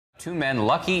Two men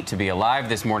lucky to be alive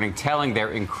this morning telling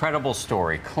their incredible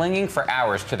story, clinging for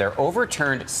hours to their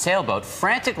overturned sailboat,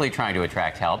 frantically trying to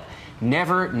attract help,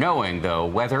 never knowing, though,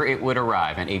 whether it would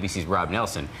arrive. And ABC's Rob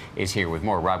Nelson is here with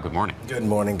more. Rob, good morning. Good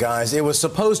morning, guys. It was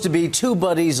supposed to be two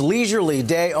buddies' leisurely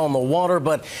day on the water,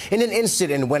 but in an instant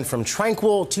it went from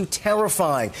tranquil to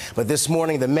terrifying. But this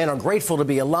morning, the men are grateful to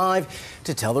be alive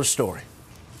to tell their story.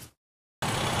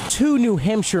 Two New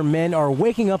Hampshire men are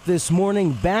waking up this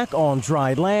morning back on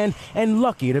dry land and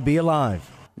lucky to be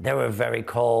alive. They were very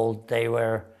cold. They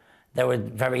were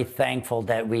very thankful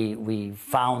that we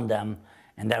found them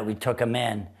and that we took them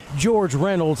in. George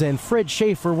Reynolds and Fred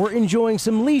Schaefer were enjoying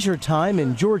some leisure time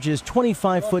in George's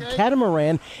 25-foot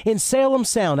catamaran in Salem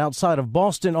Sound outside of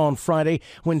Boston on Friday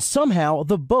when somehow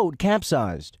the boat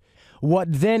capsized.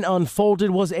 What then unfolded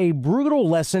was a brutal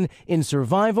lesson in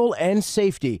survival and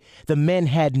safety. The men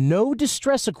had no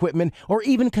distress equipment or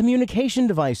even communication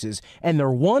devices, and their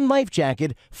one life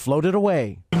jacket floated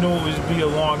away. We knew it was be a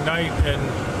long night, and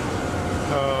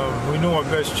we knew our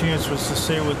best chance was to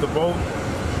stay with the boat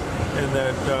and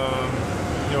that,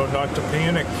 not to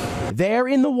panic. There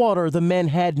in the water, the men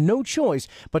had no choice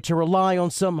but to rely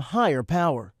on some higher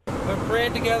power. We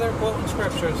prayed together, quoting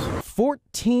scriptures.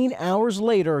 14 hours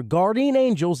later, guardian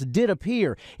angels did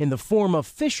appear in the form of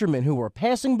fishermen who were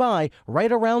passing by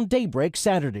right around daybreak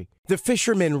Saturday. The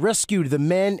fishermen rescued the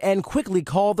men and quickly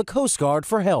called the Coast Guard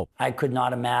for help. I could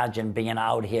not imagine being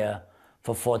out here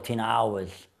for 14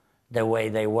 hours the way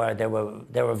they were. They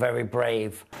were very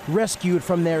brave. Rescued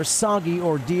from their soggy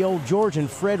ordeal, George and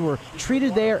Fred were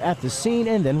treated there at the scene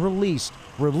and then released,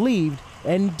 relieved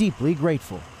and deeply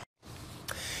grateful.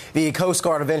 The Coast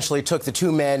Guard eventually took the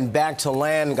two men back to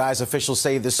land. Guys, officials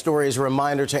say this story is a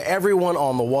reminder to everyone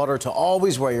on the water to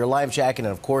always wear your life jacket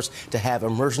and, of course, to have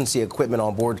emergency equipment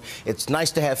on board. It's nice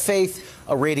to have faith.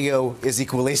 A radio is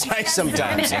equally as nice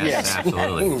sometimes. Yes,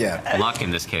 absolutely. Yeah. Luck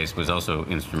in this case was also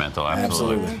instrumental.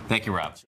 Absolutely. Thank you, Rob.